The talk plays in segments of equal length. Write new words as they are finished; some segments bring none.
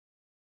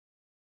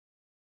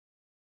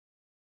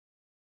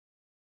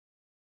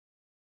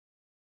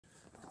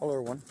Hello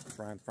everyone, it's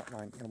Ryan,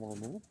 Frontline Animal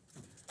Removal.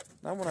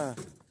 Now I want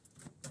to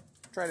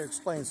try to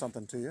explain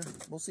something to you.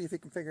 We'll see if you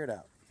can figure it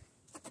out.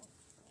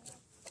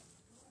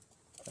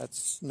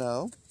 That's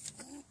snow.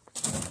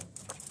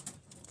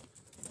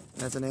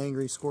 That's an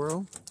angry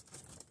squirrel.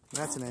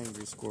 That's an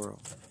angry squirrel.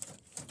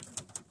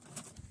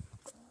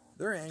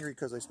 They're angry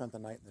because they spent the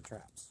night in the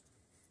traps.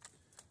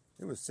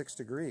 It was 6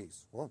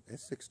 degrees. Well,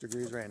 it's 6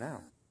 degrees right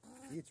now.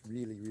 It's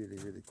really, really,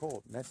 really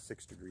cold, and that's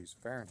 6 degrees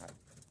Fahrenheit.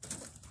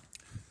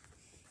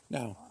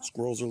 Now,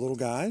 squirrels are little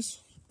guys,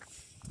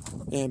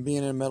 and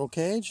being in a metal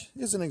cage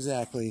isn't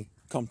exactly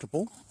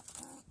comfortable.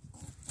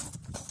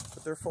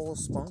 But they're full of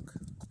spunk,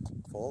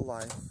 full of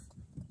life,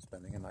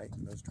 spending a night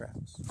in those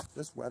traps.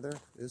 This weather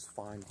is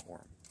fine for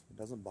them. It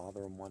doesn't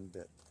bother them one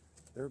bit.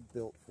 They're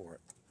built for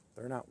it.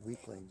 They're not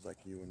weaklings like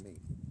you and me.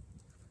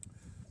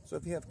 So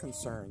if you have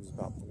concerns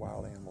about the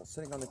wild animals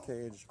sitting on the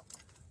cage,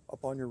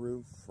 up on your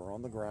roof or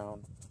on the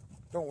ground,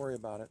 don't worry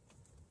about it.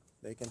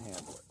 They can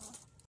handle it.